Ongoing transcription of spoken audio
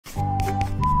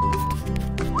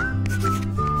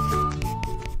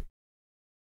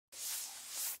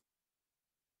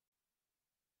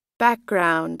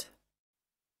background,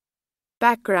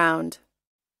 background,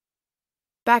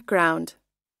 background.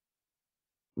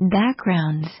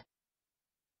 Backgrounds.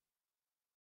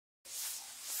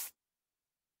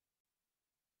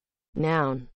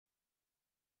 Noun.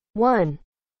 1.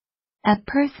 A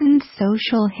person's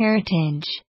social heritage,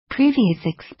 previous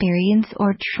experience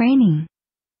or training.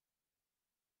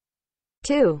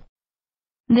 2.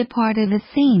 The part of a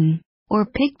scene, or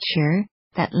picture,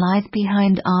 that lies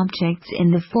behind objects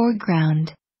in the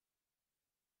foreground.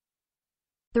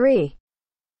 3.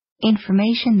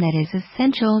 Information that is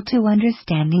essential to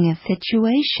understanding a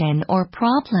situation or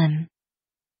problem.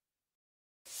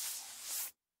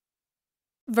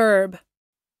 Verb.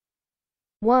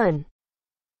 1.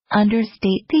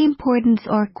 Understate the importance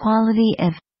or quality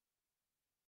of.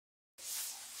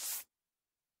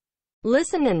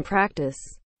 Listen and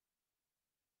practice.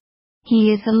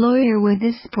 He is a lawyer with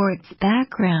a sports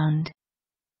background.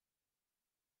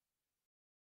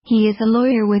 He is a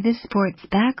lawyer with a sports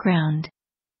background.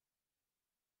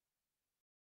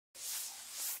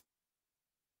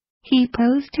 He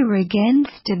posed her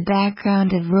against a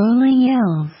background of rolling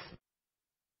hills.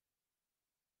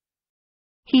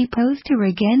 He posed her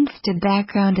against a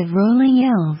background of rolling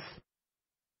hills.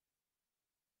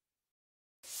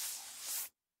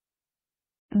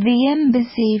 The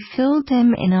embassy filled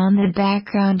him in on the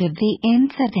background of the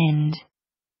incident.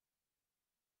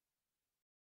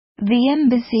 The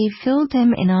embassy filled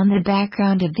him in on the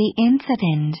background of the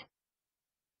incident.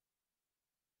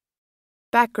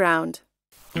 Background.